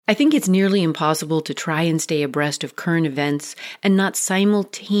I think it's nearly impossible to try and stay abreast of current events and not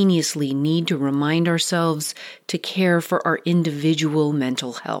simultaneously need to remind ourselves to care for our individual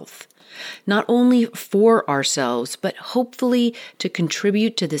mental health. Not only for ourselves, but hopefully to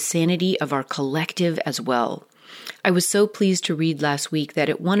contribute to the sanity of our collective as well. I was so pleased to read last week that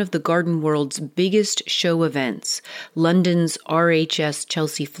at one of the garden world's biggest show events, London's RHS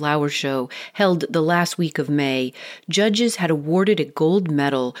Chelsea Flower Show, held the last week of May, judges had awarded a gold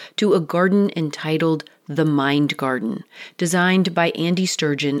medal to a garden entitled The Mind Garden, designed by Andy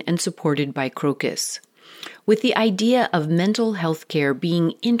Sturgeon and supported by Crocus. With the idea of mental health care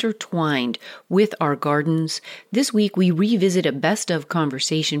being intertwined with our gardens, this week we revisit a best-of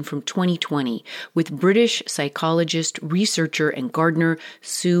conversation from 2020 with British psychologist, researcher, and gardener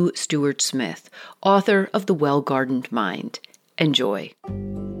Sue Stuart-Smith, author of The Well-Gardened Mind. Enjoy.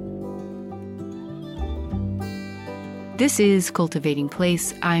 This is Cultivating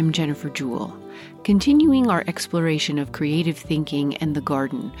Place. I'm Jennifer Jewell. Continuing our exploration of creative thinking and the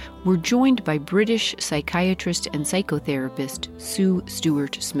garden, we're joined by British psychiatrist and psychotherapist Sue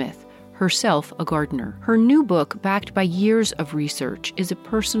Stuart-Smith, herself a gardener. Her new book, backed by years of research, is a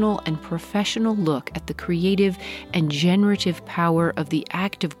personal and professional look at the creative and generative power of the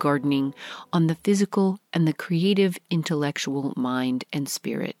act of gardening on the physical and the creative intellectual mind and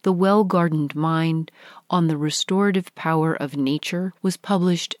spirit. The Well-Gardened Mind on the Restorative Power of Nature was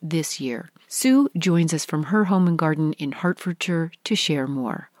published this year. Sue joins us from her home and garden in Hertfordshire to share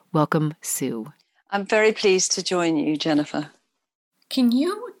more. Welcome, Sue. I'm very pleased to join you, Jennifer. Can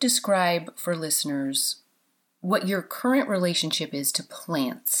you describe for listeners what your current relationship is to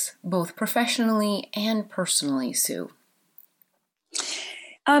plants, both professionally and personally, Sue?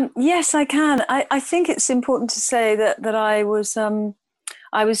 Yes, I can. I think it's important to say that I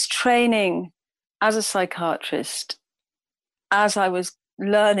was training as a psychiatrist as I was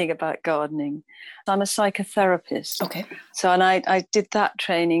learning about gardening. I'm a psychotherapist. Okay. So, and I did that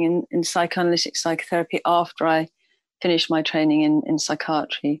training in psychoanalytic psychotherapy after I finished my training in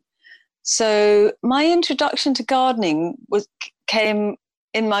psychiatry. So my introduction to gardening came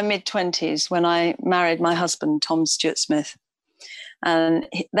in my mid-20s when I married my husband, Tom Stuart-Smith. And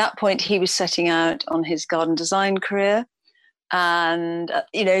at that point, he was setting out on his garden design career. And,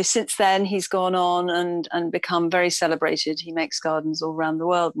 since then, he's gone on and become very celebrated. He makes gardens all around the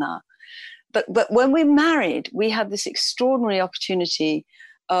world now. But when we married, we had this extraordinary opportunity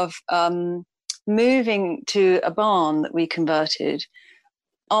of moving to a barn that we converted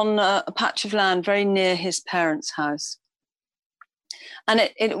on a patch of land very near his parents' house. And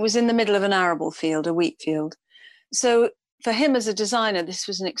it was in the middle of an arable field, a wheat field. So for him as a designer, this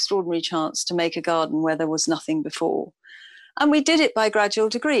was an extraordinary chance to make a garden where there was nothing before. And we did it by gradual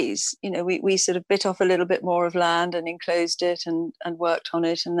degrees. We sort of bit off a little bit more of land and enclosed it and worked on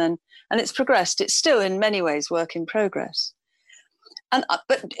it. And it's progressed. It's still in many ways work in progress.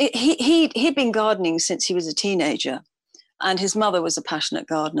 But he'd been gardening since he was a teenager, and his mother was a passionate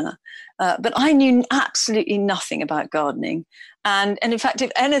gardener. But I knew absolutely nothing about gardening. And in fact,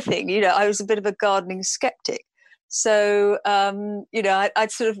 if anything, I was a bit of a gardening skeptic. So,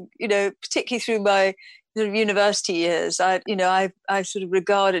 I'd sort of, particularly through my sort of university years, I sort of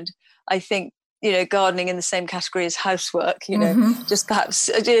regarded, I think, gardening in the same category as housework, just perhaps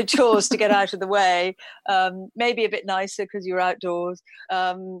chores to get out of the way, maybe a bit nicer because you're outdoors.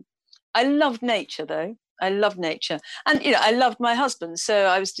 I loved nature, though. I loved nature. And, I loved my husband. So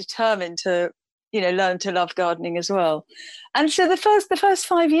I was determined to, learn to love gardening as well. And so the first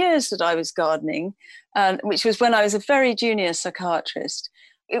 5 years that I was gardening, which was when I was a very junior psychiatrist,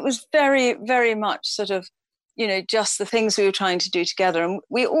 it was very, very much sort of, just the things we were trying to do together. And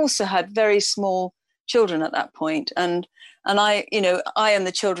we also had very small children at that point. And I and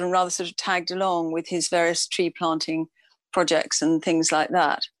the children rather sort of tagged along with his various tree planting projects and things like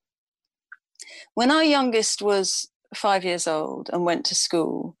that. When our youngest was 5 years old and went to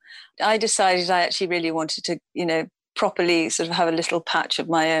school, I decided I actually really wanted to, properly sort of have a little patch of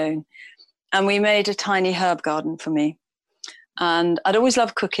my own. And we made a tiny herb garden for me. And I'd always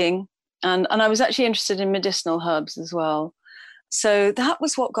loved cooking. And I was actually interested in medicinal herbs as well. So that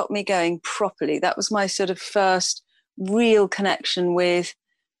was what got me going properly. That was my sort of first real connection with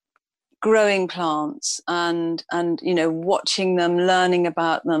growing plants and watching them, learning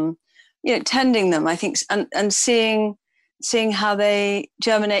about them, tending them, I think, and seeing how they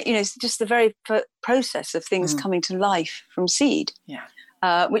germinate, just the very process of things coming to life from seed. Yeah.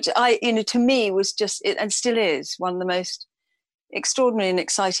 Which to me was just, and still is, one of the most extraordinary and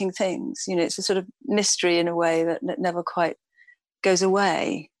exciting things. It's a sort of mystery in a way that never quite goes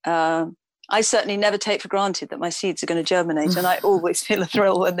away. I certainly never take for granted that my seeds are going to germinate, and I always feel a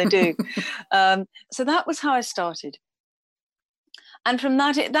thrill when they do. So that was how I started. And from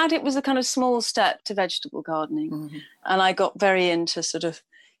that, it was a kind of small step to vegetable gardening. Mm-hmm. And I got very into sort of,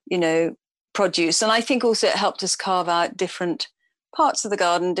 produce. And I think also it helped us carve out different parts of the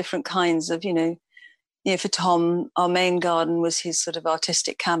garden, different kinds of, for Tom, our main garden was his sort of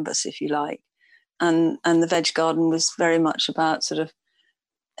artistic canvas, if you like. And the veg garden was very much about sort of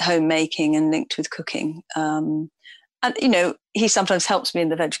homemaking and linked with cooking. And, he sometimes helps me in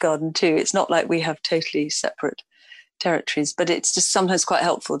the veg garden too. It's not like we have totally separate territories, but it's just sometimes quite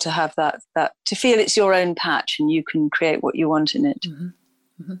helpful to have that to feel it's your own patch and you can create what you want in it. Mm-hmm.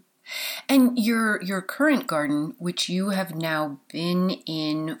 Mm-hmm. And your current garden, which you have now been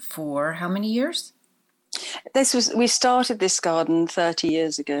in for how many years? We started this garden 30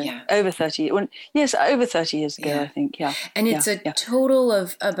 years ago. Yeah. Over 30. Yes, over 30 years ago, Yeah. I think. Yeah. And it's a total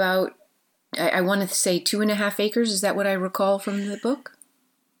of about, I want to say 2.5 acres. Is that what I recall from the book?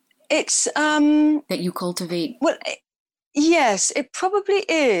 It's that you cultivate. Well, yes, it probably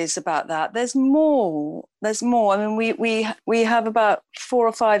is about that. There's more. I mean, we have about 4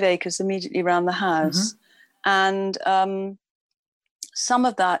 or 5 acres immediately around the house, and some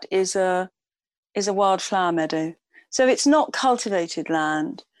of that is a wildflower meadow. So it's not cultivated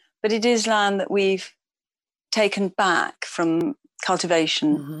land, but it is land that we've taken back from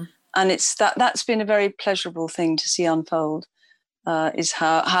cultivation, and that's been a very pleasurable thing to see unfold. Is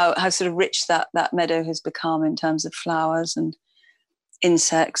how sort of rich that meadow has become in terms of flowers and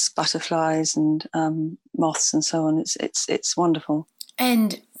insects, butterflies and moths and so on. It's wonderful.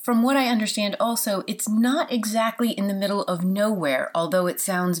 And from what I understand also, it's not exactly in the middle of nowhere, although it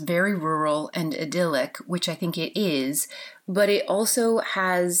sounds very rural and idyllic, which I think it is, but it also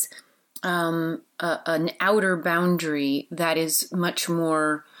has an outer boundary that is much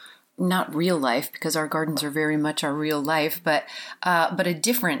more not real life, because our gardens are very much our real life, but a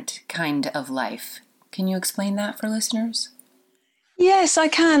different kind of life. Can you explain that for listeners? Yes, I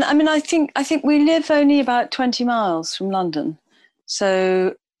can. I mean, I think we live only about 20 miles from London,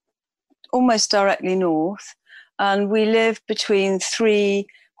 so almost directly north, and we live between 3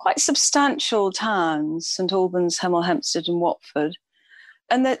 quite substantial towns: St Albans, Hemel Hempstead, and Watford,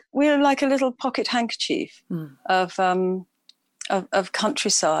 and that we're like a little pocket handkerchief of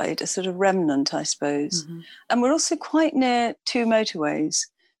countryside, a sort of remnant, I suppose. And we're also quite near 2 motorways.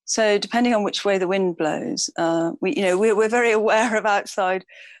 So depending on which way the wind blows, we're very aware of outside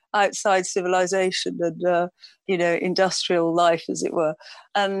civilization and industrial life, as it were.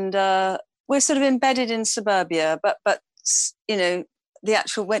 And we're sort of embedded in suburbia, but the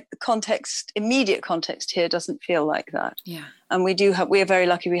actual immediate context here doesn't feel like that. Yeah. And we are very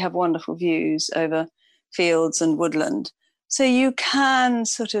lucky. We have wonderful views over fields and woodland. So you can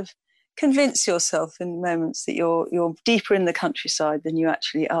sort of convince yourself in moments that you're deeper in the countryside than you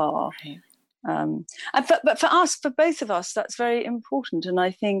actually are. Right. But for both of us, that's very important. And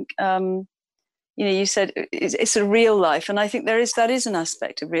I think, you said it's a real life, and I think that is an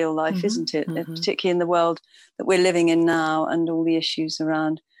aspect of real life, isn't it? Particularly in the world that we're living in now, and all the issues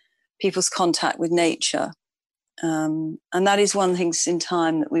around people's contact with nature. And that is one thing in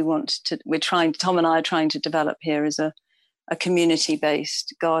time that Tom and I are trying to develop here as a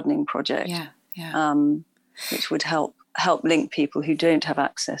community-based gardening project, which would help link people who don't have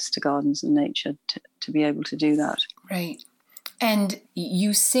access to gardens and nature to be able to do that. Right. And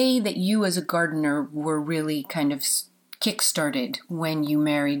you say that you as a gardener were really kind of kick-started when you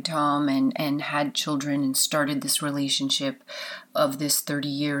married Tom and had children and started this relationship of this 30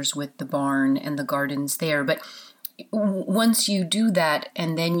 years with the barn and the gardens there. But once you do that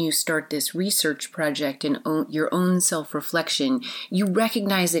and then you start this research project and your own self-reflection, you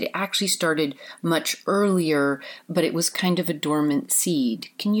recognize that it actually started much earlier, but it was kind of a dormant seed.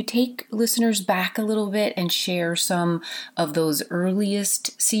 Can you take listeners back a little bit and share some of those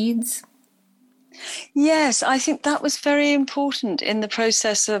earliest seeds? Yes, I think that was very important in the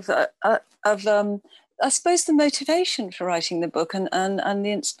process of I suppose the motivation for writing the book and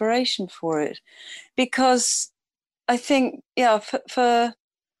the inspiration for it, because I think, for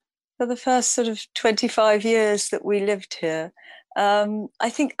the first sort of 25 years that we lived here, I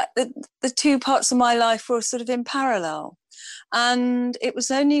think the 2 parts of my life were sort of in parallel. And it was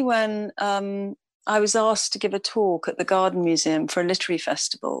only when I was asked to give a talk at the Garden Museum for a literary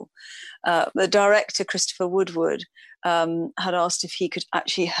festival. The director, Christopher Woodward, had asked if he could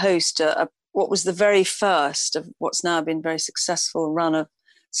actually host what was the very first of what's now been very successful run of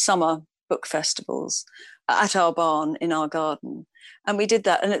summer book festivals at our barn in our garden. And we did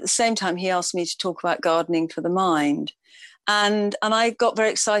that. And at the same time, he asked me to talk about gardening for the mind. And I got very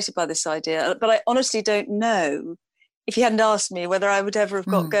excited by this idea, but I honestly don't know, if he hadn't asked me, whether I would ever have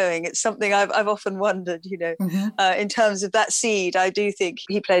got going. It's something I've often wondered, in terms of that seed. I do think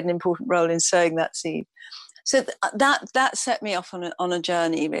he played an important role in sowing that seed. So that set me off on a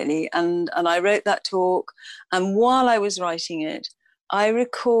journey, really. And I wrote that talk. And while I was writing it, I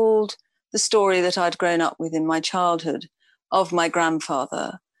recalled the story that I'd grown up with in my childhood of my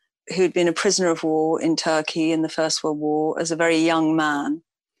grandfather, who'd been a prisoner of war in Turkey in the First World War as a very young man.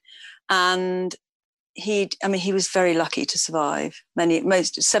 And he was very lucky to survive.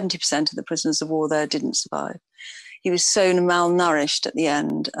 70% of the prisoners of war there didn't survive. He was so malnourished at the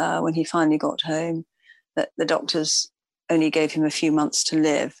end when he finally got home that the doctors only gave him a few months to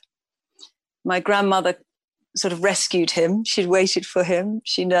live. My grandmother sort of rescued him. She'd waited for him.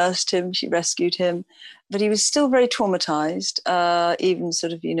 She nursed him. She rescued him. But he was still very traumatized, even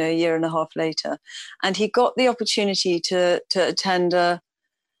sort of, a year and a half later. And he got the opportunity to attend a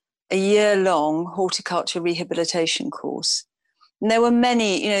year-long horticulture rehabilitation course. And there were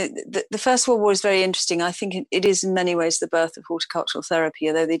many, the First World War is very interesting. I think it is in many ways the birth of horticultural therapy,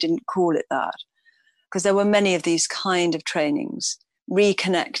 although they didn't call it that, because there were many of these kind of trainings,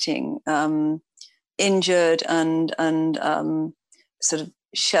 reconnecting injured and sort of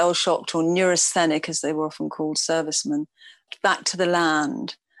shell-shocked or neurasthenic, as they were often called, servicemen, back to the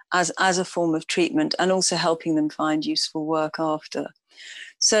land as a form of treatment, and also helping them find useful work after.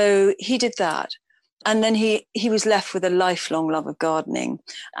 So he did that. And then he was left with a lifelong love of gardening.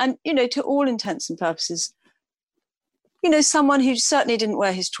 And, to all intents and purposes, someone who certainly didn't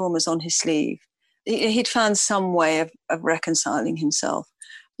wear his traumas on his sleeve. He'd found some way of reconciling himself,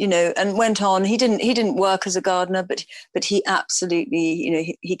 and went on. He didn't work as a gardener, but he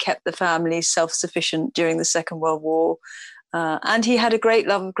absolutely, he kept the family self-sufficient during the Second World War. And he had a great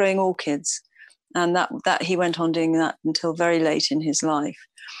love of growing orchids. And that he went on doing that until very late in his life.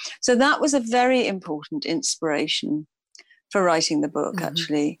 So that was a very important inspiration for writing the book,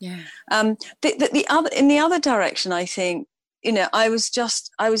 actually. Yeah. In the other direction, I think, I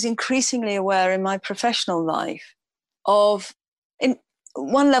was increasingly aware in my professional life of, in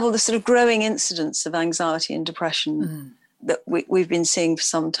one level, the sort of growing incidence of anxiety and depression that we've been seeing for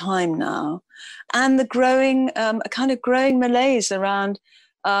some time now, and the a kind of growing malaise around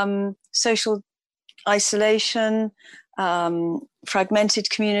social isolation, fragmented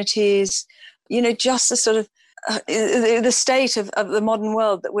communities, just the sort of the state of the modern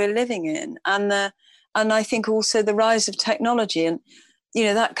world that we're living in, and I think also the rise of technology, and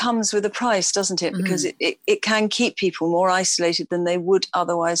that comes with a price, doesn't it? Because it can keep people more isolated than they would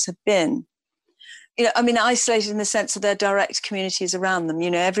otherwise have been. Isolated in the sense of their direct communities around them.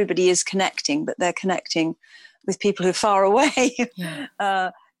 Everybody is connecting, but they're connecting with people who are far away.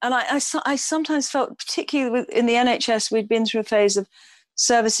 Yeah. And I sometimes felt, particularly in the NHS, we'd been through a phase of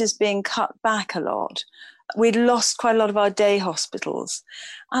services being cut back a lot. We'd lost quite a lot of our day hospitals.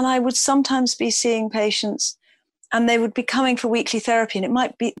 And I would sometimes be seeing patients and they would be coming for weekly therapy, and it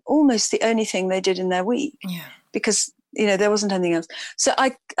might be almost the only thing they did in their week. Yeah. Because, there wasn't anything else. So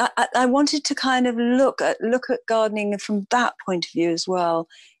I wanted to kind of look at gardening from that point of view as well,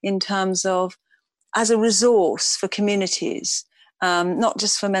 in terms of as a resource for communities. Not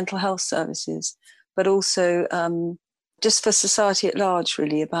just for mental health services, but also just for society at large,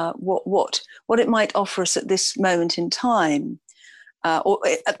 really, about what it might offer us at this moment in time, or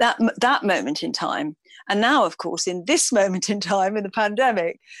at that moment in time. And now, of course, in this moment in time, in the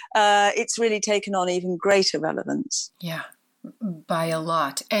pandemic, it's really taken on even greater relevance. Yeah, by a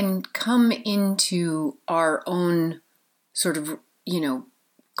lot. And come into our own sort of,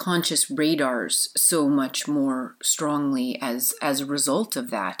 conscious radars so much more strongly as a result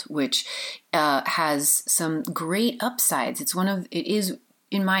of that, which has some great upsides. It is,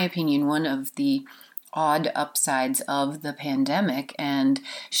 in my opinion, one of the odd upsides of the pandemic and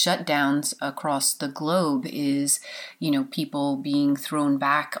shutdowns across the globe is, people being thrown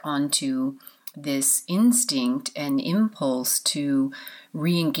back onto this instinct and impulse to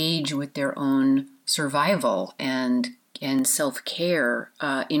re-engage with their own survival and self-care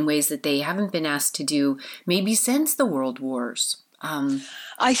in ways that they haven't been asked to do maybe since the World Wars.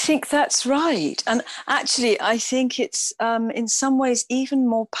 I think that's right. And actually, I think it's in some ways even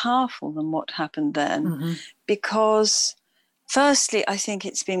more powerful than what happened then, because firstly, I think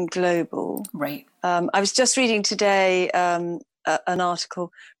it's been global. Right. I was just reading today an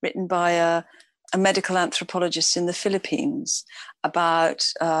article written by a medical anthropologist in the Philippines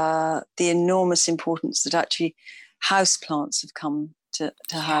about the enormous importance that actually houseplants have come to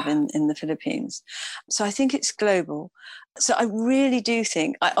have in the Philippines. So I think it's global. So I really do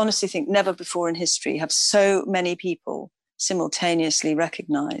think, I honestly think never before in history have so many people simultaneously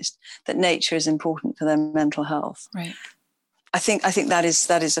recognized that nature is important for their mental health. Right. I think that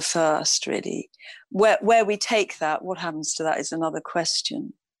is a first, really. Where we take that, what happens to that is another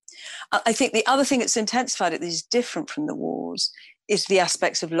question. I think the other thing that's intensified it that is different from the wars is the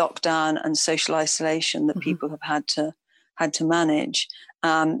aspects of lockdown and social isolation that people have had to manage.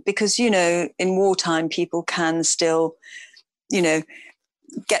 Because, in wartime, people can still,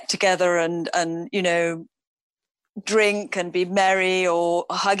 get together and drink and be merry or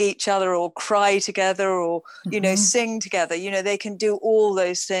hug each other or cry together or, sing together. They can do all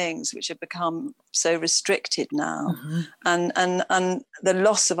those things which have become so restricted now. And the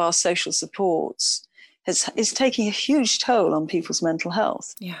loss of our social supports is taking a huge toll on people's mental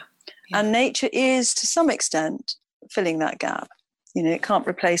health. Yeah. And nature is, to some extent, filling that gap. It can't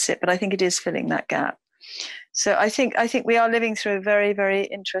replace it, but I think it is filling that gap. So I think we are living through a very, very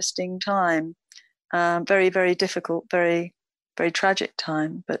interesting time. Very, very difficult, very, very tragic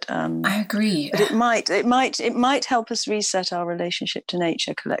time. But I agree. But it might help us reset our relationship to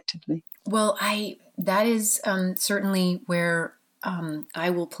nature collectively. Well, that is certainly where I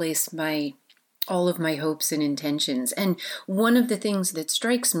will place all of my hopes and intentions. And one of the things that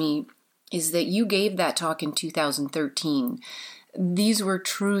strikes me is that you gave that talk in 2013. These were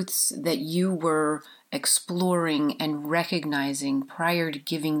truths that you were exploring and recognizing prior to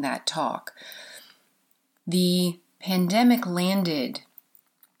giving that talk. The pandemic landed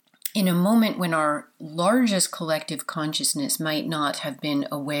in a moment when our largest collective consciousness might not have been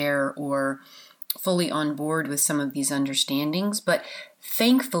aware or fully on board with some of these understandings. But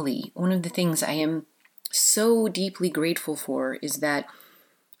thankfully, one of the things I am so deeply grateful for is that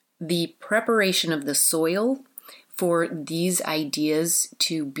the preparation of the soil for these ideas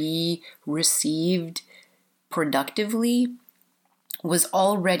to be received productively was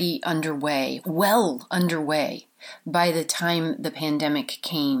already well underway by the time the pandemic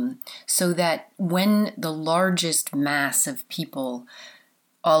came, so that when the largest mass of people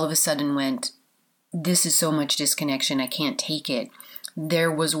all of a sudden went, this is so much disconnection, I can't take it,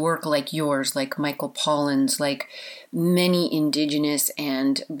 there was work like yours, like Michael Pollan's, like many Indigenous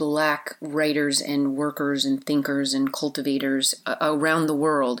and Black writers and workers and thinkers and cultivators around the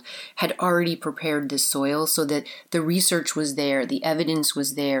world had already prepared this soil so that the research was there, the evidence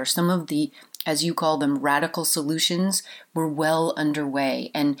was there. Some of the, as you call them, radical solutions were well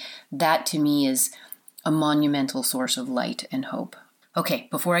underway. And that to me is a monumental source of light and hope. Okay,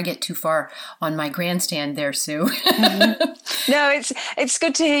 before I get too far on my grandstand there, Sue. No, it's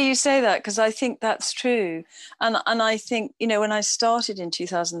good to hear you say that, because I think that's true. And I think, when I started in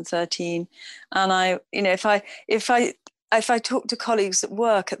 2013, and if I talk to colleagues at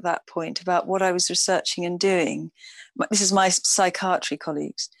work at that point about what I was researching and doing, this is my psychiatry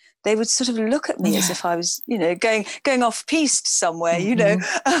colleagues, they would sort of look at me as if I was, going off piste somewhere,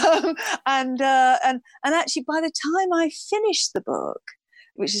 and actually by the time I finished the book,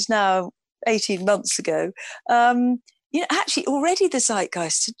 which is now 18 months ago, actually already the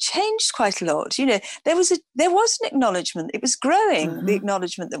zeitgeist had changed quite a lot. There was an acknowledgement. It was growing, the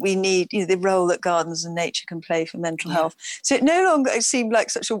acknowledgement that we need, the role that gardens and nature can play for mental health. So it no longer seemed like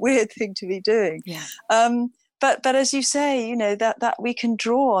such a weird thing to be doing. Yeah. But as you say, that we can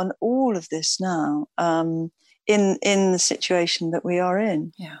draw on all of this now in the situation that we are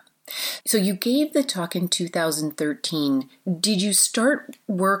in. Yeah. So you gave the talk in 2013. Did you start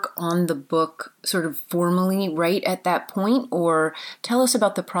work on the book sort of formally right at that point? Or tell us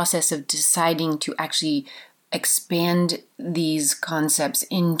about the process of deciding to actually expand these concepts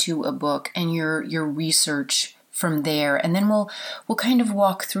into a book and your research from there. And then we'll kind of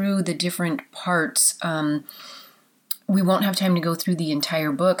walk through the different parts. We won't have time to go through the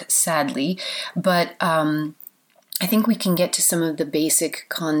entire book, sadly, but I think we can get to some of the basic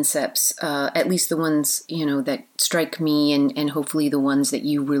concepts, at least the ones, that strike me and hopefully the ones that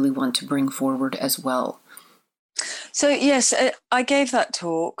you really want to bring forward as well. So, yes, I gave that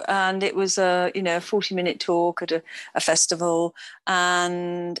talk, and it was a 40-minute talk at a festival,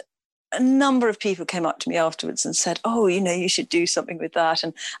 and a number of people came up to me afterwards and said, oh, you should do something with that.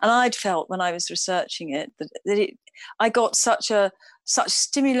 And I'd felt when I was researching it that I got such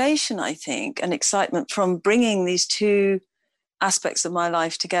stimulation, I think, and excitement from bringing these two aspects of my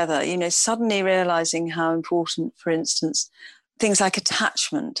life together, suddenly realizing how important, for instance, things like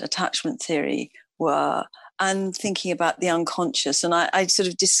attachment theory were, and thinking about the unconscious. And I sort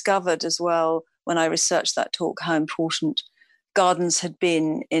of discovered as well, when I researched that talk, how important gardens had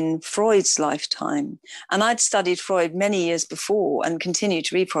been in Freud's lifetime. And I'd studied Freud many years before and continued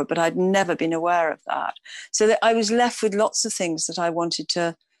to read Freud, but I'd never been aware of that. So that I was left with lots of things that I wanted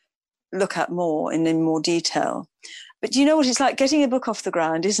to look at more in more detail. But you know what it's like? Getting a book off the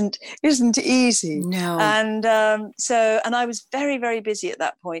ground isn't easy. No. And and I was very, very busy at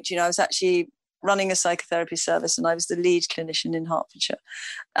that point. I was actually running a psychotherapy service, and I was the lead clinician in Hertfordshire.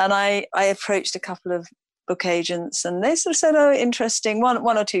 And I approached a couple of book agents, and they sort of said, "Oh, interesting."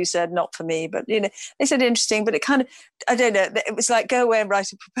 One or two said, "Not for me," but they said interesting. But it kind of, I don't know. It was like, go away and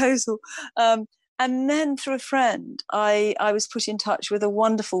write a proposal. And then through a friend, I was put in touch with a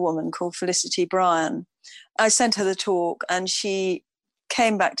wonderful woman called Felicity Bryan. I sent her the talk, and she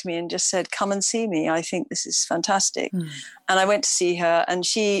came back to me and just said, "Come and see me. I think this is fantastic." And I went to see her, and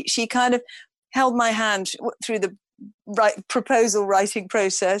she kind of held my hand through the proposal writing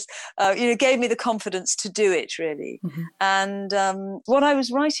process, gave me the confidence to do it, really. And what I was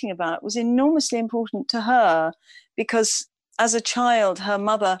writing about was enormously important to her, because as a child, her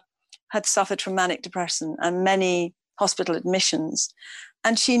mother had suffered from manic depression and many hospital admissions.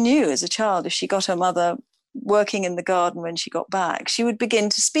 And she knew as a child, if she got her mother working in the garden when she got back, she would begin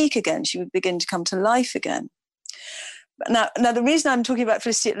to speak again. She would begin to come to life again. Now, the reason I'm talking about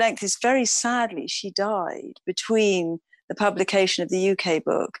Felicity at length is, very sadly, she died between the publication of the UK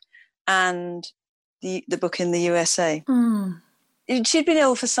book and the book in the USA. She'd been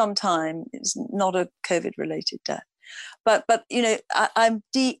ill for some time. It was not a COVID-related death. But I'm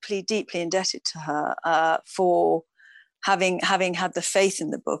deeply, deeply indebted to her for having had the faith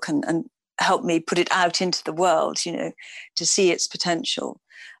in the book and helped me put it out into the world, to see its potential.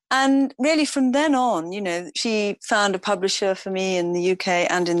 And really from then on, she found a publisher for me in the UK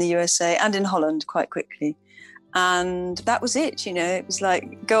and in the USA and in Holland quite quickly. And that was it, it was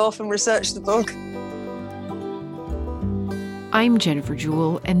like, go off and research the book. I'm Jennifer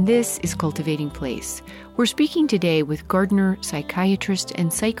Jewell, and this is Cultivating Place. We're speaking today with gardener, psychiatrist,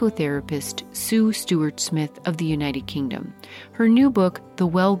 and psychotherapist Sue Stuart-Smith of the United Kingdom. Her new book, The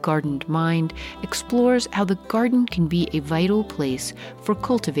Well-Gardened Mind, explores how the garden can be a vital place for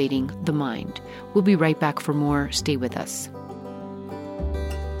cultivating the mind. We'll be right back for more. Stay with us.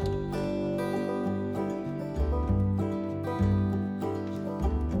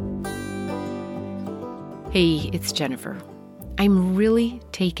 Hey, it's Jennifer. I'm really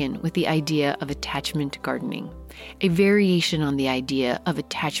taken with the idea of attachment gardening, a variation on the idea of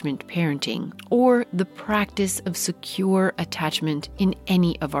attachment parenting, or the practice of secure attachment in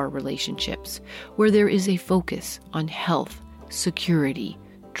any of our relationships, where there is a focus on health, security,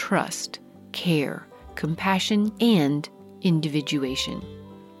 trust, care, compassion, and individuation.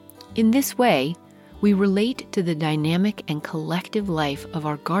 In this way, we relate to the dynamic and collective life of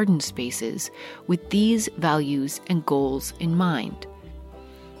our garden spaces with these values and goals in mind.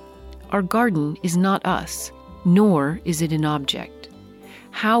 Our garden is not us, nor is it an object.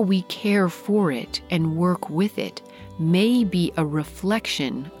 How we care for it and work with it may be a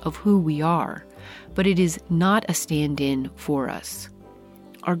reflection of who we are, but it is not a stand-in for us.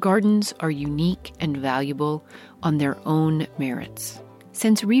 Our gardens are unique and valuable on their own merits.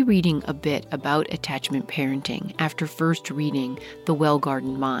 Since rereading a bit about attachment parenting after first reading The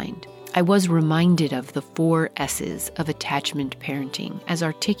Well-Gardened Mind, I was reminded of the 4 S's of attachment parenting as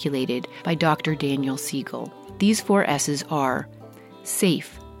articulated by Dr. Daniel Siegel. These 4 S's are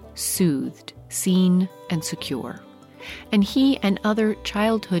safe, soothed, seen, and secure. And he and other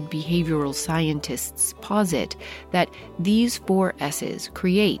childhood behavioral scientists posit that these 4 S's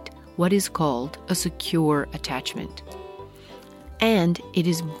create what is called a secure attachment. And it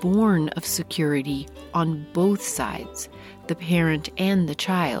is born of security on both sides, the parent and the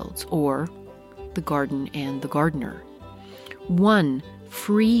child's, or the garden and the gardener. One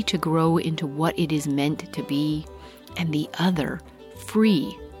free to grow into what it is meant to be, and the other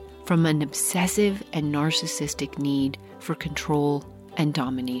free from an obsessive and narcissistic need for control and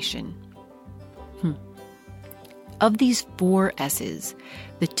domination. Of these 4 S's,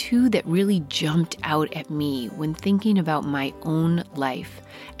 the 2 that really jumped out at me when thinking about my own life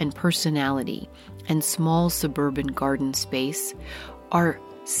and personality and small suburban garden space are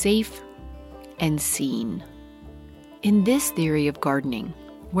safe and seen. In this theory of gardening,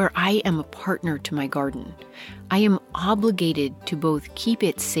 where I am a partner to my garden, I am obligated to both keep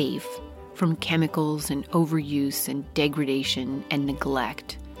it safe from chemicals and overuse and degradation and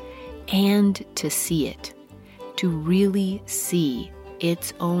neglect, and to see it, to really see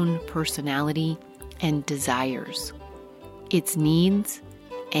its own personality and desires, its needs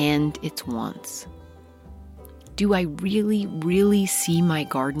and its wants. Do I really, really see my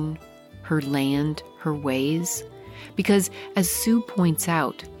garden, her land, her ways? Because as Sue points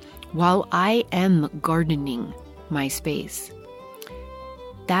out, while I am gardening my space,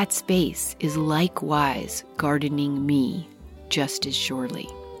 that space is likewise gardening me just as surely.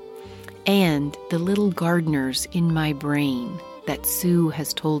 and the little gardeners in my brain that Sue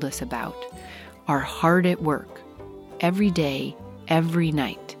has told us about are hard at work, every day, every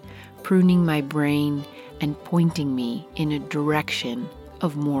night, pruning my brain and pointing me in a direction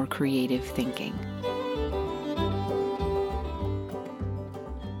of more creative thinking.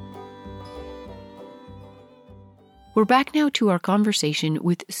 We're back now to our conversation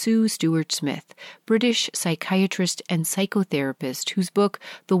with Sue Stuart-Smith, British psychiatrist and psychotherapist whose book,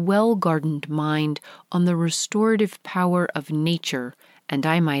 The Well-Gardened Mind, on the Restorative Power of Nature, and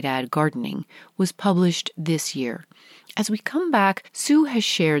I might add gardening, was published this year. As we come back, Sue has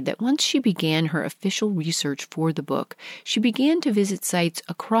shared that once she began her official research for the book, she began to visit sites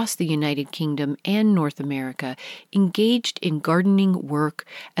across the United Kingdom and North America engaged in gardening work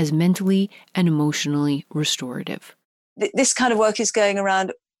as mentally and emotionally restorative. This kind of work is going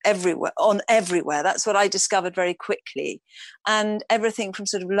around everywhere. That's what I discovered very quickly. And everything from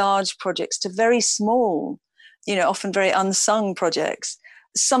sort of large projects to very small, often very unsung projects,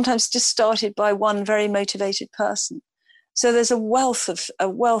 sometimes just started by one very motivated person. So there's a wealth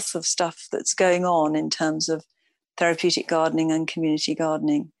of stuff that's going on in terms of therapeutic gardening and community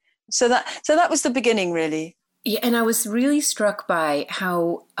gardening. So that was the beginning, really. Yeah, and I was really struck by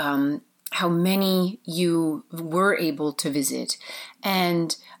how many you were able to visit.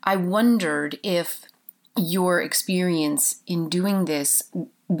 And I wondered if your experience in doing this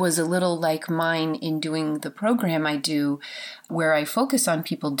was a little like mine in doing the program I do, where I focus on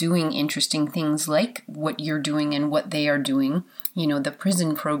people doing interesting things like what you're doing and what they are doing, the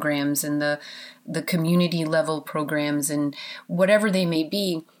prison programs and the community level programs and whatever they may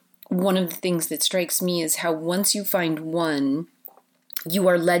be. One of the things that strikes me is how once you find one, you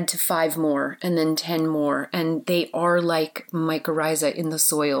are led to 5 more and then 10 more. And they are like mycorrhiza in the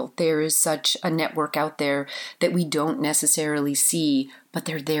soil. There is such a network out there that we don't necessarily see, but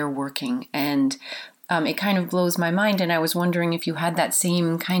they're there working. And it kind of blows my mind. And I was wondering if you had that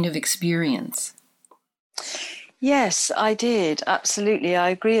same kind of experience. Yes, I did. Absolutely. I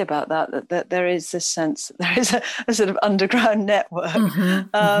agree about that there is this sense that there is a sort of underground network.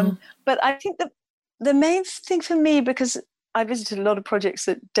 But I think that the main thing for me, because I visited a lot of projects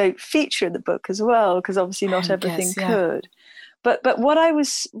that don't feature in the book as well, because obviously not everything could. But what I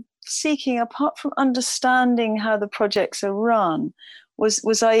was seeking, apart from understanding how the projects are run,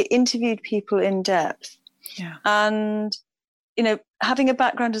 was I interviewed people in depth. Yeah. And, having a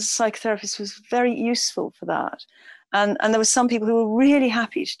background as a psychotherapist was very useful for that. And there were some people who were really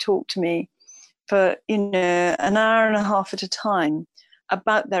happy to talk to me for, an hour and a half at a time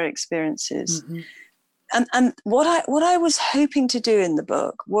about their experiences. Mm-hmm. And what I was hoping to do in the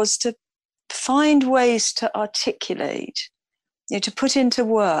book was to find ways to articulate, to put into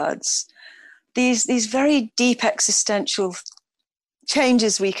words these very deep existential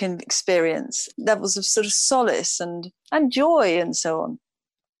changes we can experience, levels of sort of solace and joy and so on.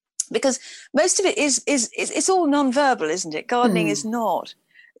 Because most of it is it's all nonverbal, isn't it? Gardening is not.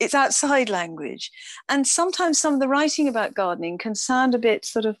 It's outside language. And sometimes some of the writing about gardening can sound a bit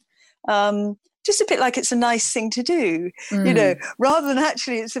sort of just a bit like it's a nice thing to do, rather than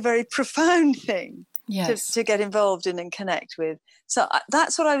actually it's a very profound thing to get involved in and connect with. So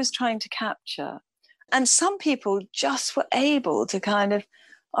that's what I was trying to capture. And some people just were able to kind of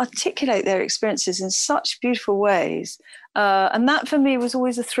articulate their experiences in such beautiful ways. And that for me was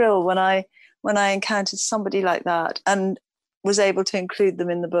always a thrill when I encountered somebody like that and was able to include them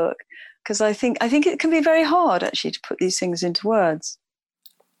in the book. Because I think it can be very hard actually to put these things into words.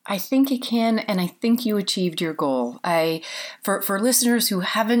 I think it can, and I think you achieved your goal. For listeners who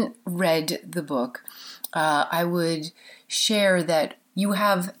haven't read the book, I would share that you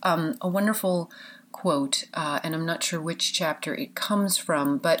have a wonderful quote, and I'm not sure which chapter it comes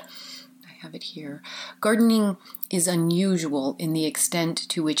from, but I have it here. Gardening is unusual in the extent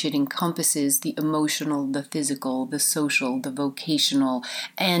to which it encompasses the emotional, the physical, the social, the vocational,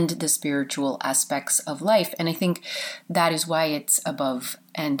 and the spiritual aspects of life. And I think that is why it's above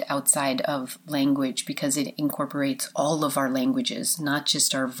and outside of language, because it incorporates all of our languages, not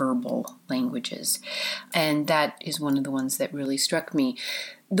just our verbal languages. And that is one of the ones that really struck me.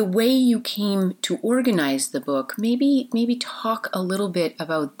 The way you came to organize the book, maybe talk a little bit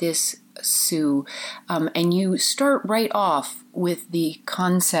about this, Sue, and you start right off with the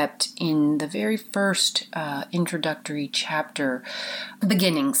concept in the very first introductory chapter,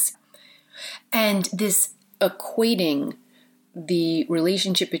 beginnings, and this equating the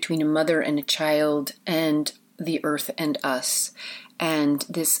relationship between a mother and a child and the earth and us, and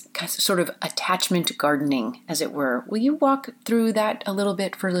this sort of attachment gardening, as it were. Will you walk through that a little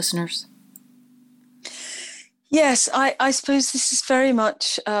bit for listeners? Yes, I suppose this is very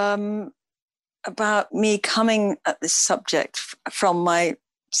much about me coming at this subject from my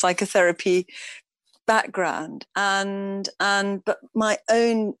psychotherapy background and but my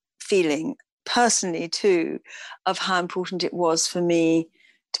own feeling personally too of how important it was for me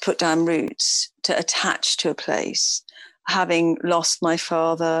to put down roots, to attach to a place, having lost my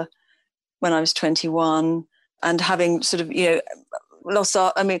father when I was 21 and having sort of, lost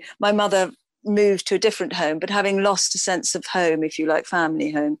my mother moved to a different home, but having lost a sense of home, if you like,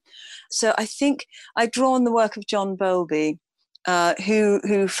 family home. So I think I draw on the work of John Bowlby,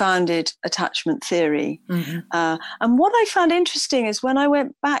 who founded attachment theory. Mm-hmm. And what I found interesting is when I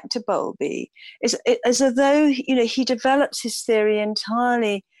went back to Bowlby, is as though he develops his theory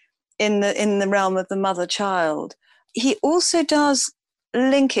entirely in the realm of the mother-child. He also does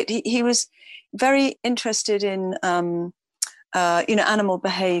link it. He was very interested in animal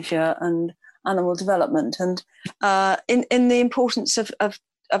behaviour and animal development, and in the importance of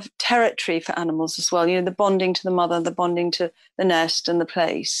territory for animals as well. The bonding to the mother, the bonding to the nest and the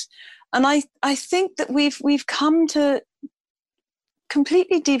place. And I think that we've come to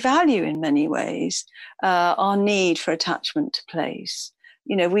completely devalue in many ways our need for attachment to place.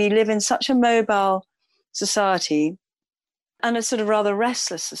 We live in such a mobile society and a sort of rather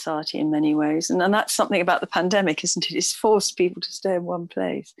restless society in many ways. And that's something about the pandemic, isn't it? It's forced people to stay in one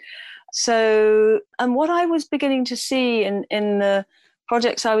place. So, and what I was beginning to see in the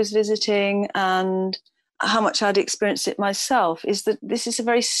projects I was visiting and how much I'd experienced it myself is that this is a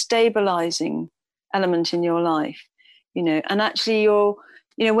very stabilizing element in your life, and actually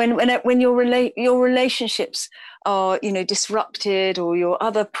when your relationships are, disrupted, or your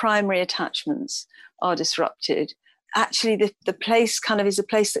other primary attachments are disrupted, actually the place kind of is a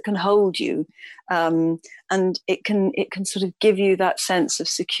place that can hold you, and it can sort of give you that sense of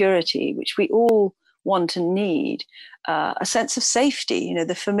security, which we all want and need, a sense of safety,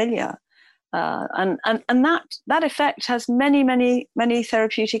 the familiar, and that effect has many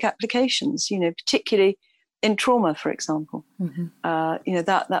therapeutic applications, particularly in trauma, for example. Mm-hmm.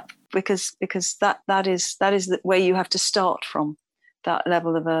 That because that is where you have to start from, that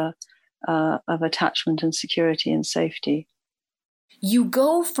level of attachment and security and safety. You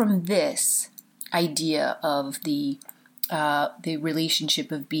go from this idea of the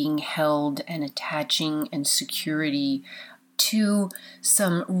relationship of being held and attaching and security to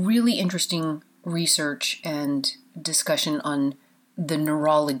some really interesting research and discussion on the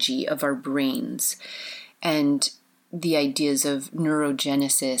neurology of our brains and the ideas of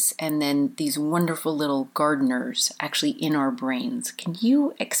neurogenesis, and then these wonderful little gardeners actually in our brains. Can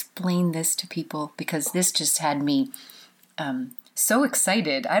you explain this to people? Because this just had me so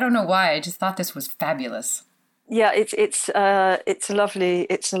excited. I don't know why. I just thought this was fabulous. Yeah, it's a lovely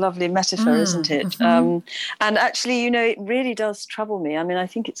metaphor, isn't it? Mm-hmm. And actually, it really does trouble me. I mean, I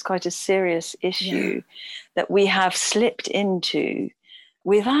think it's quite a serious issue that we have slipped into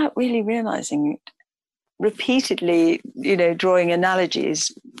without really realizing it. Repeatedly, drawing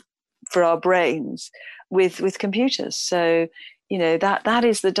analogies for our brains with computers. So, that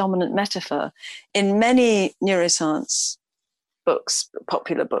is the dominant metaphor in many neuroscience books,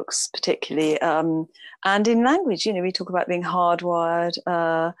 popular books particularly, and in language. We talk about being hardwired.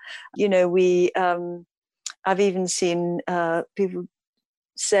 I've even seen people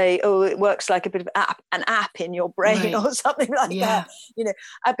say, "Oh, it works like a bit of an app in your brain," right, or something like that.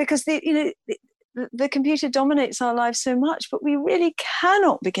 Because the computer dominates our lives so much, but we really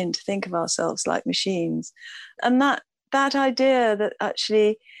cannot begin to think of ourselves like machines. And that idea that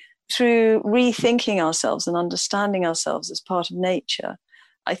actually through rethinking ourselves and understanding ourselves as part of nature,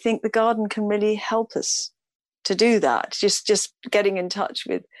 I think the garden can really help us to do that. Just getting in touch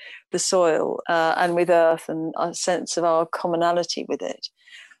with the soil and with earth and a sense of our commonality with it.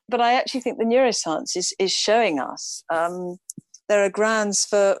 But I actually think the neuroscience is showing us there are grounds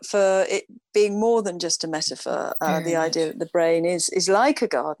for it being more than just a metaphor. The idea that the brain is like a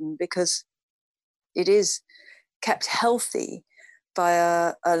garden because it is kept healthy by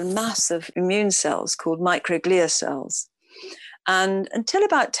a mass of immune cells called microglia cells. And until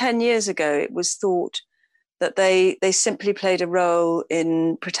about 10 years ago, it was thought that they simply played a role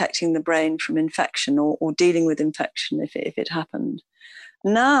in protecting the brain from infection or dealing with infection if it happened.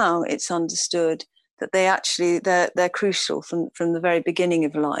 Now it's understood that they're crucial from the very beginning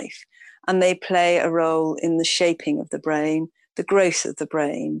of life, and they play a role in the shaping of the brain, the growth of the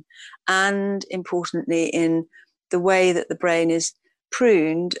brain, and importantly in the way that the brain is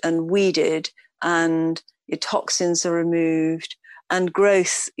pruned and weeded and your toxins are removed, and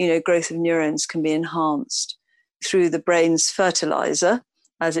growth of neurons can be enhanced through the brain's fertilizer,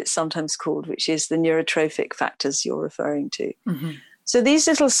 as it's sometimes called, which is the neurotrophic factors you're referring to. Mm-hmm. So these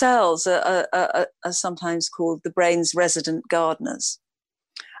little cells are sometimes called the brain's resident gardeners.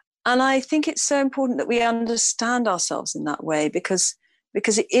 And I think it's so important that we understand ourselves in that way, because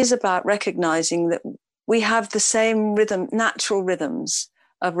it is about recognizing that we have the same natural rhythms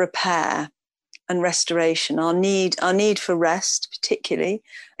of repair and restoration. Our need for rest, particularly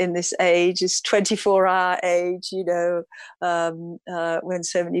in this age, this 24-hour age, when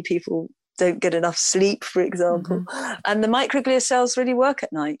so many people don't get enough sleep, for example. Mm-hmm. And the microglia cells really work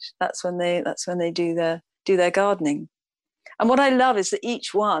at night. That's when they do their gardening. And what I love is that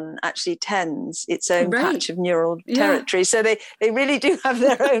each one actually tends its own patch of neural territory. So they really do have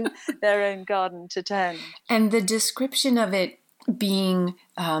their own garden to tend. And the description of it being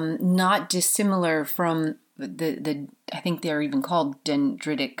not dissimilar from the I think they're even called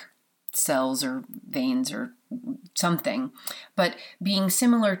dendritic cells or veins or something, but being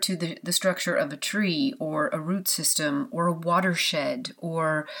similar to the structure of a tree or a root system or a watershed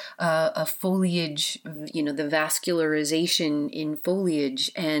or a foliage, the vascularization in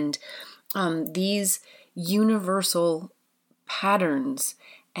foliage, and these universal patterns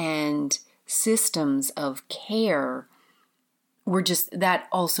and systems of care were that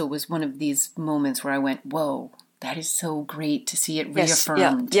also was one of these moments where I went, whoa, that is so great to see it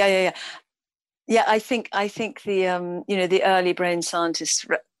reaffirmed. Yeah. Yeah, I think the the early brain scientists,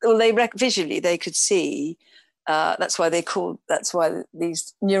 visually they could see. That's why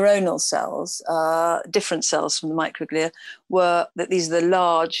these neuronal cells, different cells from the microglia, were that these are the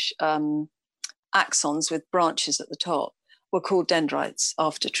large axons with branches at the top, were called dendrites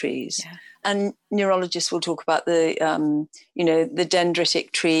after trees. Yeah. And neurologists will talk about the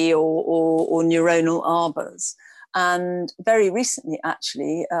dendritic tree or neuronal arbors. And very recently,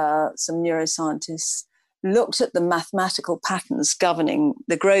 actually, some neuroscientists looked at the mathematical patterns governing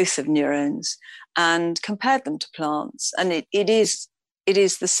the growth of neurons and compared them to plants. And it is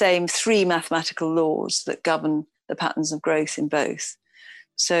the same three mathematical laws that govern the patterns of growth in both.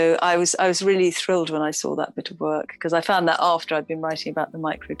 So I was really thrilled when I saw that bit of work, because I found that after I'd been writing about the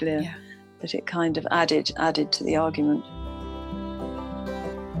microglia, that it kind of added to the argument.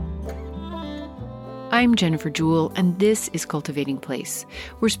 I'm Jennifer Jewell, and this is Cultivating Place.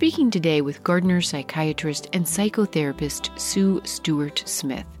 We're speaking today with gardener, psychiatrist, and psychotherapist Sue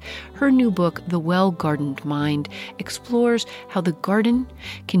Stuart-Smith. Her new book, The Well-Gardened Mind, explores how the garden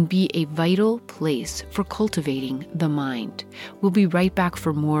can be a vital place for cultivating the mind. We'll be right back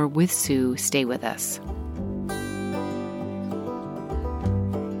for more with Sue. Stay with us.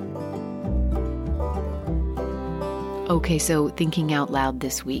 Okay, so thinking out loud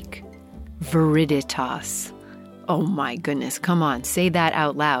this week. Viriditas. Oh my goodness, come on, say that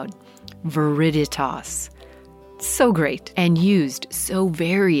out loud. Viriditas. So great, and used so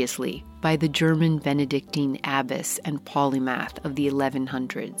variously by the German Benedictine abbess and polymath of the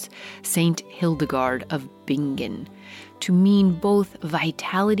 1100s, Saint Hildegard of Bingen, to mean both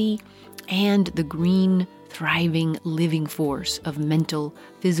vitality and the green, thriving, living force of mental,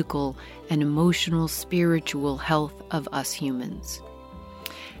 physical, and emotional, spiritual health of us humans.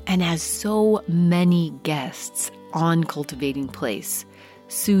 And as so many guests on Cultivating Place,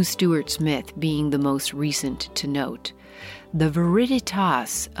 Sue Stuart-Smith being the most recent to note, the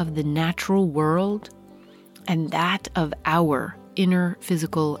viriditas of the natural world and that of our inner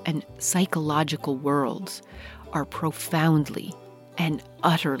physical and psychological worlds are profoundly and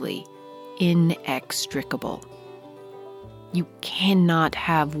utterly inextricable. You cannot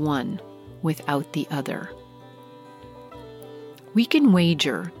have one without the other. We can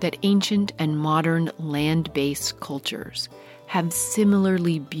wager that ancient and modern land-based cultures have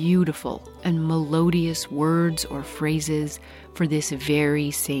similarly beautiful and melodious words or phrases for this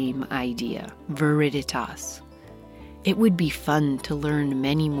very same idea, viriditas. It would be fun to learn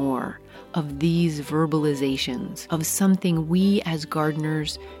many more of these verbalizations of something we as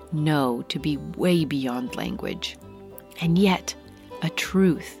gardeners know to be way beyond language, and yet a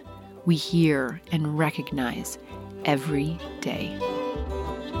truth we hear and recognize every day.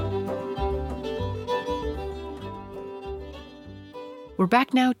 We're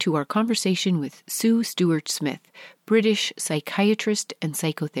back now to our conversation with Sue Stuart-Smith, British psychiatrist and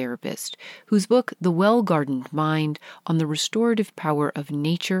psychotherapist, whose book, The Well-Gardened Mind, on the restorative power of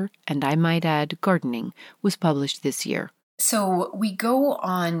nature, and I might add, gardening, was published this year. So we go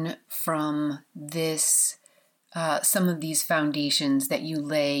on from this some of these foundations that you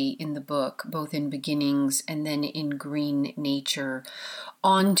lay in the book, both in Beginnings and then in Green Nature,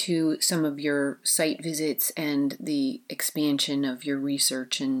 onto some of your site visits and the expansion of your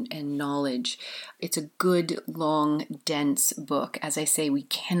research and knowledge. It's a good, long, dense book. As I say, we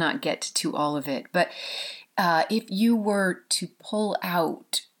cannot get to all of it. But if you were to pull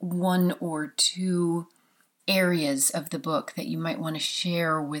out one or two areas of the book that you might want to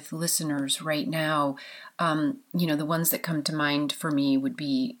share with listeners right now, the ones that come to mind for me would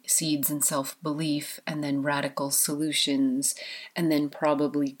be Seeds and Self-Belief, and then Radical Solutions, and then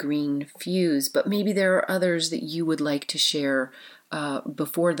probably Green Fuse. But maybe there are others that you would like to share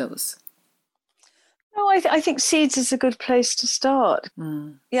before those. No, I think Seeds is a good place to start.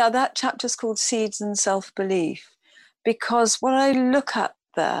 Mm. Yeah, that chapter's called Seeds and Self-Belief, because what I look at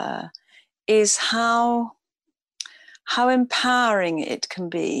there is how empowering it can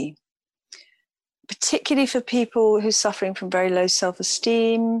be, particularly for people who are suffering from very low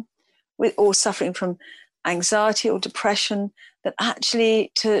self-esteem or suffering from anxiety or depression, that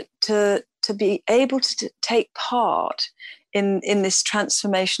actually to be able to take part in this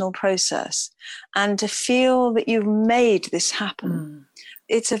transformational process and to feel that you've made this happen. Mm.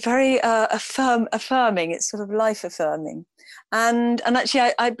 It's a very affirming, it's sort of life affirming. And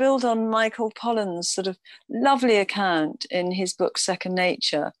actually, I build on Michael Pollan's sort of lovely account in his book, Second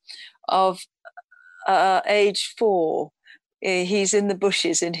Nature, of age 4. He's in the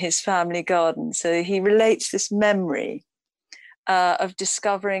bushes in his family garden. So he relates this memory of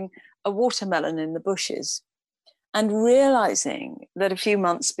discovering a watermelon in the bushes and realizing that a few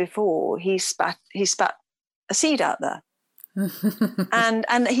months before he spat a seed out there.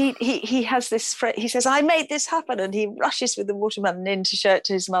 and he has this phrase, he says, "I made this happen," and he rushes with the watermelon in to show it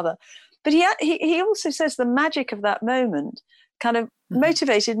to his mother. But he also says the magic of that moment kind of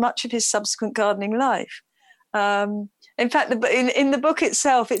motivated much of his subsequent gardening life. In fact, in the book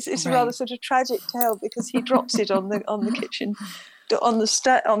itself, it's right. A rather sort of tragic tale, because he drops it on the kitchen on the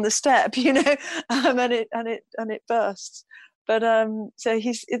step, and it bursts. But so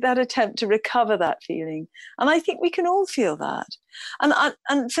he's that attempt to recover that feeling, and I think we can all feel that.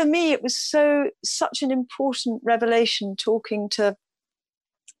 And for me, it was such an important revelation talking to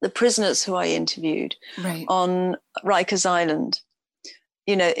the prisoners who I interviewed on Rikers Island.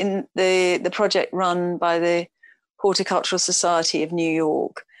 In the project run by the Horticultural Society of New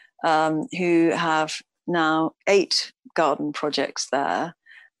York, who have now 8 garden projects there,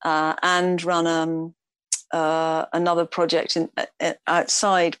 and run another project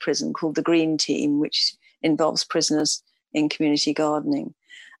outside prison called the Green Team, which involves prisoners in community gardening.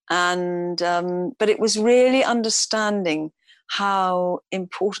 And but it was really understanding how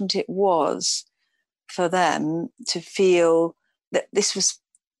important it was for them to feel that this was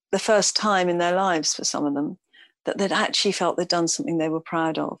the first time in their lives for some of them that they'd actually felt they'd done something they were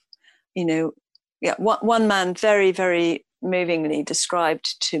proud of. One man very, very movingly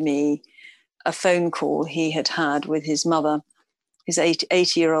described to me a phone call he had with his mother, his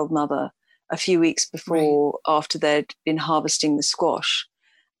 80-year-old mother, a few weeks before, after they'd been harvesting the squash.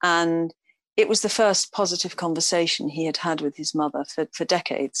 And it was the first positive conversation he had with his mother for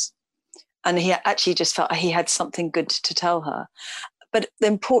decades. And he actually just felt he had something good to tell her. But the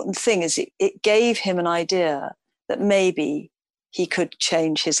important thing is it gave him an idea that maybe he could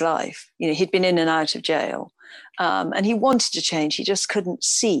change his life. He'd been in and out of jail, and he wanted to change. He just couldn't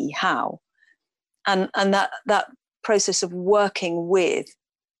see how. And that process of working with,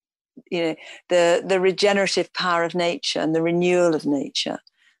 the regenerative power of nature and the renewal of nature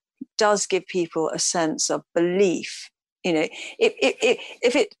does give people a sense of belief.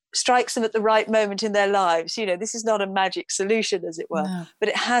 If it strikes them at the right moment in their lives, this is not a magic solution, as it were, no. But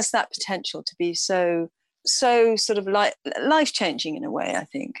it has that potential to be so sort of life-changing in a way, I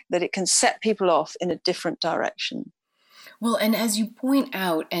think, that it can set people off in a different direction. Well, and as you point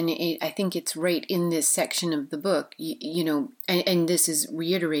out, and I think it's right in this section of the book, and this is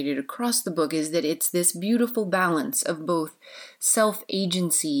reiterated across the book, is that it's this beautiful balance of both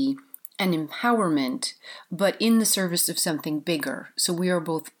self-agency and empowerment, but in the service of something bigger. So we are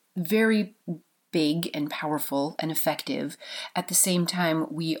both very big and powerful and effective. At the same time,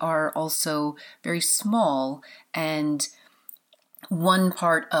 we are also very small and one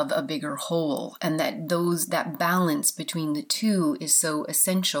part of a bigger whole, and that balance between the two is so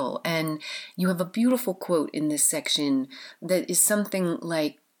essential. And you have a beautiful quote in this section that is something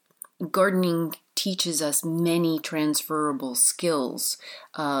like, gardening teaches us many transferable skills,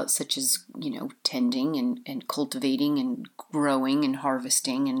 such as, tending and cultivating and growing and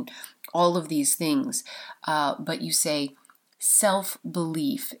harvesting and all of these things. But you say,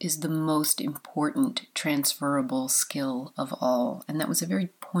 self-belief is the most important transferable skill of all. And that was a very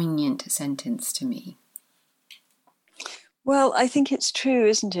poignant sentence to me. Well, I think it's true,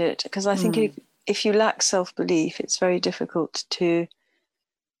 isn't it? Because I think if you lack self-belief, it's very difficult to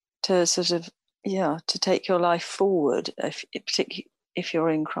sort of, to take your life forward, particularly if you're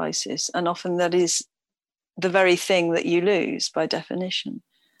in crisis. And often that is the very thing that you lose by definition.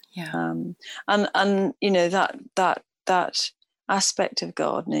 Yeah. And you know, that aspect of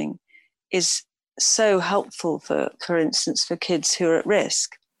gardening is so helpful for instance, for kids who are at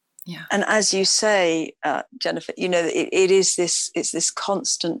risk. Yeah. And as you say, Jennifer, you know, it's this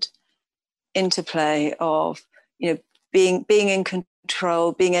constant interplay of, you know, being in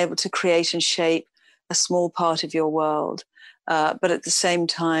control, being able to create and shape a small part of your world, but at the same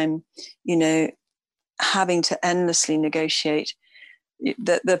time, you know, having to endlessly negotiate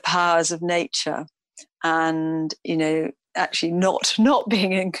the powers of nature, and, you know, actually not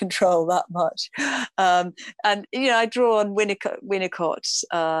being in control that much. And, you know, I draw on Winnicott's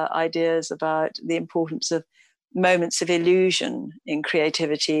ideas about the importance of moments of illusion in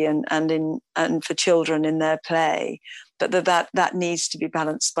creativity and for children in their play, but that needs to be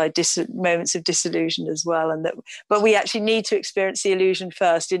balanced by moments of disillusion as well, but we actually need to experience the illusion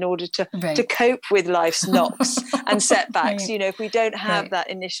first in order to cope with life's knocks and setbacks. You know, if we don't have that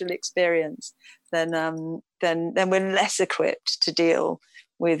initial experience, then we're less equipped to deal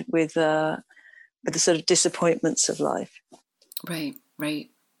with the sort of disappointments of life. Right.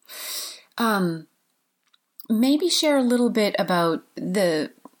 Maybe share a little bit about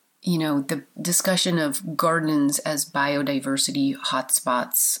the discussion of gardens as biodiversity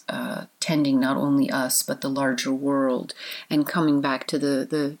hotspots, tending not only us, but the larger world, and coming back to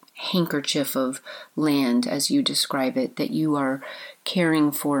the handkerchief of land, as you describe it, that you are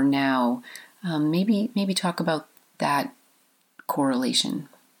caring for now. Maybe talk about that correlation.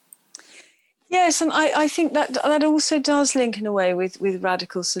 Yes, and I think that also does link in a way with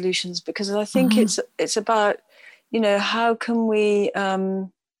radical solutions, because I think it's about, you know, how can we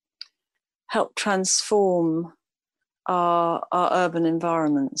help transform our urban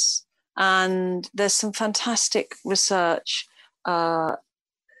environments. And there's some fantastic research that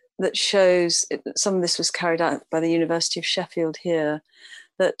shows some of this was carried out by the University of Sheffield here,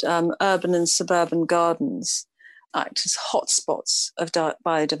 that urban and suburban gardens act as hotspots of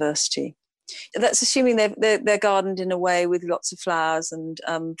biodiversity. That's assuming they're gardened in a way with lots of flowers and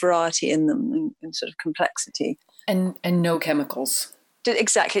variety in them, and sort of complexity. And no chemicals.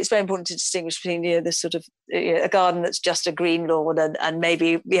 Exactly. It's very important to distinguish between, you know, this sort of, you know, a garden that's just a green lawn and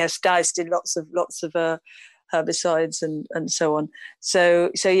maybe, yes, doused in lots of herbicides and so on.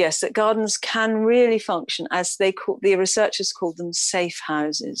 So yes, that gardens can really function as the researchers call them safe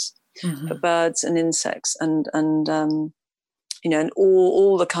houses for birds and insects and you know, and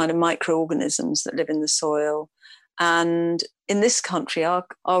all the kind of microorganisms that live in the soil. And in this country, our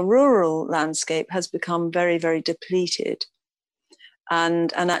rural landscape has become very, very depleted.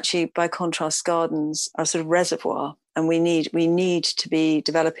 And actually, by contrast, gardens are sort of reservoir, and we need to be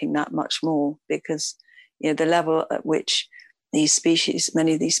developing that much more, because, you know, the level at which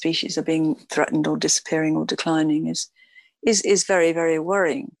many of these species are being threatened or disappearing or declining is very, very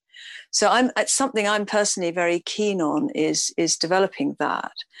worrying. So it's something I'm personally very keen on is developing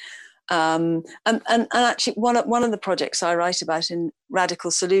that. And actually, one of the projects I write about in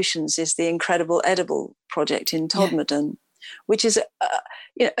Radical Solutions is the Incredible Edible project in Todmorden, which is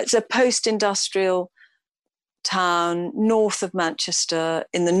it's a post-industrial town north of Manchester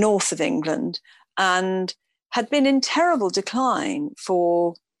in the north of England, and had been in terrible decline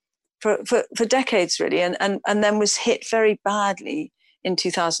for decades really, and then was hit very badly in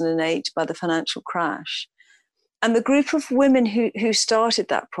 2008 by the financial crash. And the group of women who started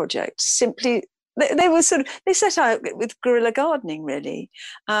that project simply, they set out with guerrilla gardening really,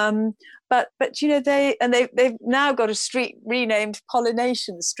 but you know, they've now got a street renamed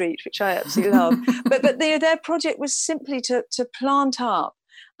Pollination Street, which I absolutely love. but their project was simply to plant up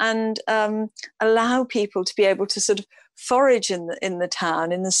and allow people to be able to sort of forage in the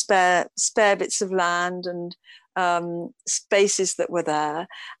town, in the spare bits of land and spaces that were there,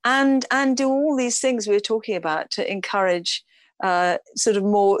 and do all these things we were talking about to encourage sort of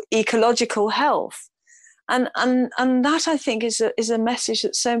more ecological health. And that, I think, is a message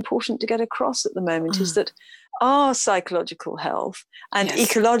that's so important to get across at the moment, is that our psychological health and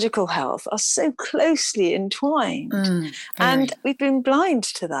ecological health are so closely entwined. And we've been blind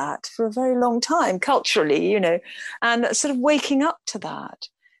to that for a very long time, culturally, you know, and sort of waking up to that.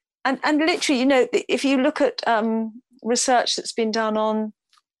 And literally, you know, if you look at research that's been done on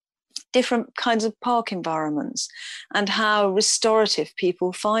different kinds of park environments and how restorative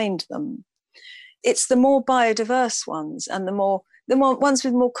people find them. It's the more biodiverse ones and the more ones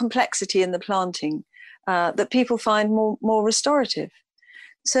with more complexity in the planting that people find more restorative.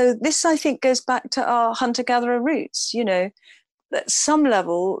 So this, I think, goes back to our hunter-gatherer roots. At some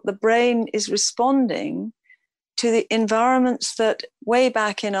level, the brain is responding to the environments that way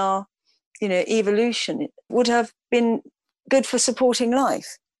back in our, evolution would have been good for supporting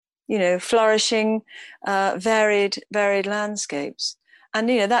life, flourishing, varied landscapes. And,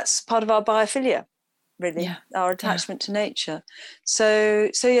 that's part of our biophilia, really, our attachment to nature. So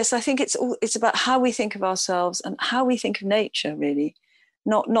yes, I think it's about how we think of ourselves and how we think of nature, really.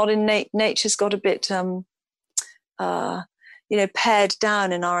 Not innate. Nature's got a bit, pared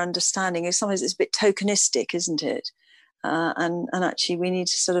down in our understanding. Sometimes it's a bit tokenistic, isn't it? And actually, we need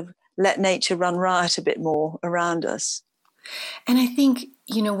to sort of let nature run riot a bit more around us. And I think,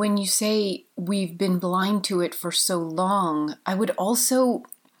 when you say we've been blind to it for so long, I would also,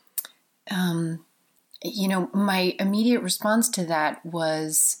 my immediate response to that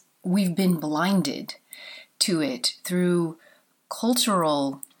was we've been blinded to it through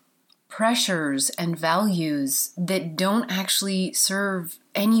cultural pressures and values that don't actually serve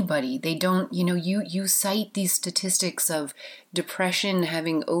anybody. They don't, you cite these statistics of depression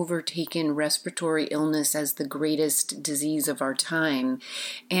having overtaken respiratory illness as the greatest disease of our time.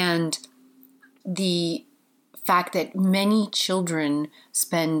 And the fact that many children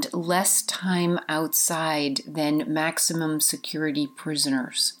spend less time outside than maximum security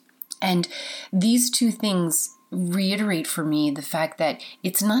prisoners. And these two things reiterate for me the fact that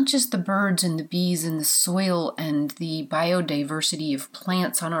it's not just the birds and the bees and the soil and the biodiversity of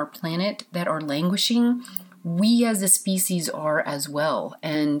plants on our planet that are languishing. We as a species are as well.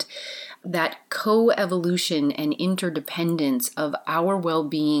 And that co-evolution and interdependence of our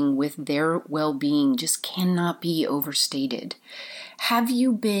well-being with their well-being just cannot be overstated. Have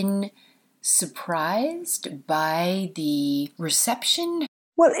you been surprised by the reception?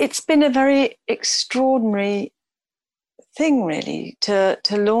 Well, it's been a very extraordinary thing, really, to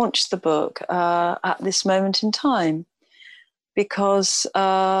launch the book at this moment in time, because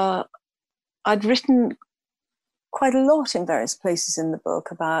I'd written quite a lot in various places in the book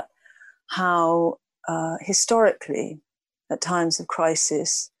about how historically, at times of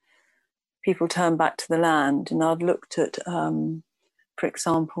crisis, people turn back to the land. And I'd looked at, for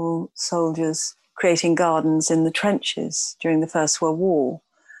example, soldiers creating gardens in the trenches during the First World War.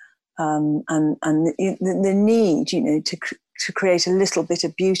 And the need, to create a little bit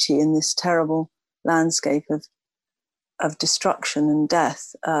of beauty in this terrible landscape of destruction and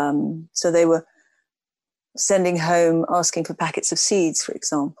death. So they were sending home, asking for packets of seeds, for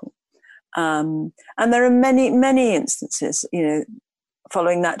example. And there are many instances,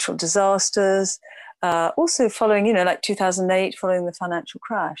 following natural disasters, also following, like 2008, following the financial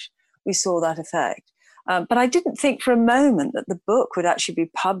crash, we saw that effect. But I didn't think for a moment that the book would actually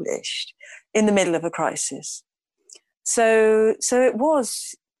be published in the middle of a crisis. So it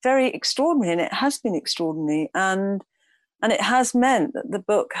was very extraordinary, and it has been extraordinary. And it has meant that the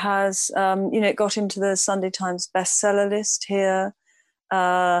book has, it got into the Sunday Times bestseller list here.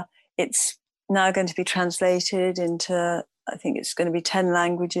 It's now going to be translated into, I think it's going to be 10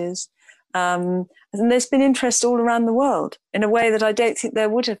 languages. And there's been interest all around the world in a way that I don't think there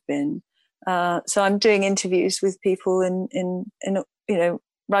would have been. So I'm doing interviews with people in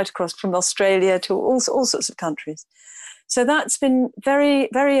right across from Australia to all sorts of countries. So that's been very,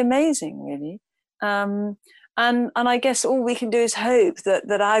 very amazing, really. And I guess all we can do is hope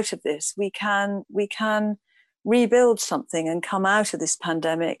that out of this we can rebuild something and come out of this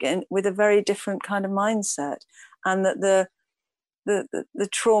pandemic and with a very different kind of mindset, and that the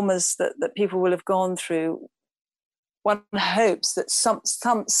traumas that people will have gone through, one hopes that some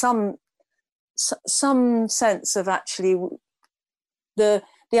sense of actually the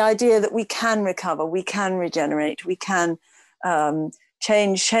idea that we can recover, we can regenerate, we can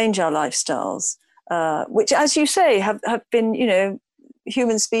change our lifestyles, which, as you say, have been,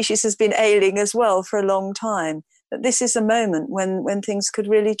 human species has been ailing as well for a long time. That this is a moment when things could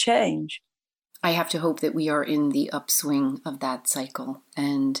really change. I have to hope that we are in the upswing of that cycle,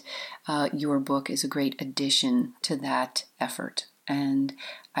 and your book is a great addition to that effort. And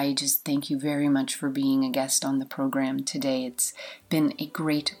I just thank you very much for being a guest on the program today. It's been a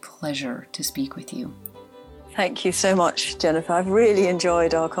great pleasure to speak with you. Thank you so much, Jennifer. I've really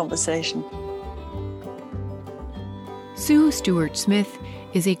enjoyed our conversation. Sue Stuart-Smith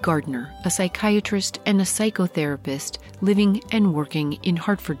is a gardener, a psychiatrist, and a psychotherapist living and working in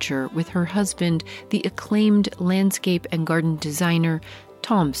Hertfordshire with her husband, the acclaimed landscape and garden designer,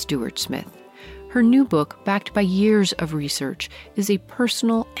 Tom Stuart-Smith. Her new book, backed by years of research, is a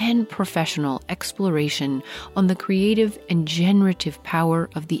personal and professional exploration on the creative and generative power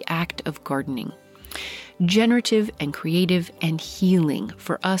of the act of gardening. Generative and creative and healing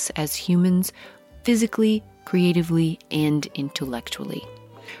for us as humans, physically, creatively, and intellectually.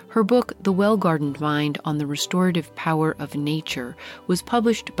 Her book, The Well-Gardened Mind on the Restorative Power of Nature, was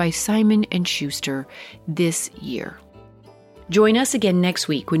published by Simon & Schuster this year. Join us again next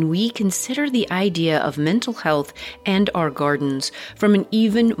week when we consider the idea of mental health and our gardens from an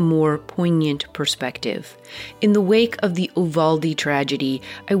even more poignant perspective. In the wake of the Uvalde tragedy,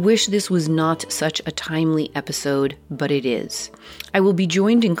 I wish this was not such a timely episode, but it is. I will be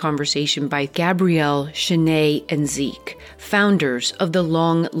joined in conversation by Gabrielle, Shanae, and Zeke, founders of the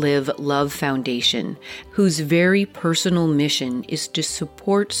Long Live Love Foundation, whose very personal mission is to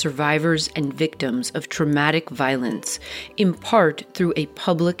support survivors and victims of traumatic violence, in part through a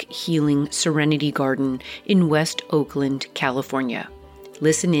public healing serenity garden in West Oakland, California.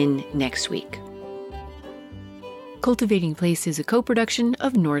 Listen in next week. Cultivating Place is a co-production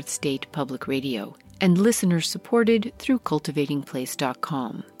of North State Public Radio and listeners supported through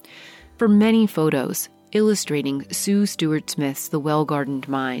cultivatingplace.com. For many photos illustrating Sue Stuart-Smith's The Well-Gardened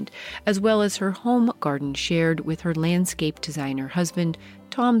Mind, as well as her home garden shared with her landscape designer husband,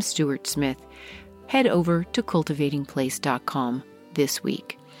 Tom Stuart-Smith, head over to cultivatingplace.com this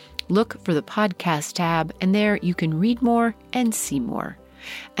week. Look for the podcast tab, and there you can read more and see more.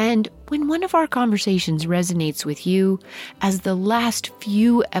 And when one of our conversations resonates with you, as the last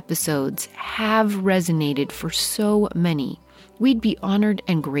few episodes have resonated for so many, we'd be honored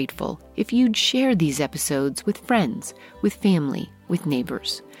and grateful if you'd share these episodes with friends, with family, with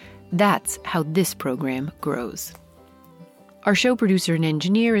neighbors. That's how this program grows. Our show producer and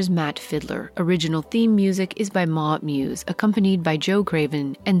engineer is Matt Fiddler. Original theme music is by Ma Muse, accompanied by Joe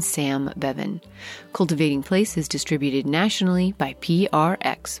Craven and Sam Bevan. Cultivating Place is distributed nationally by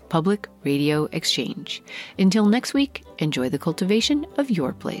PRX, Public Radio Exchange. Until next week, enjoy the cultivation of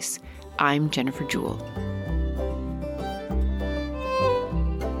your place. I'm Jennifer Jewell.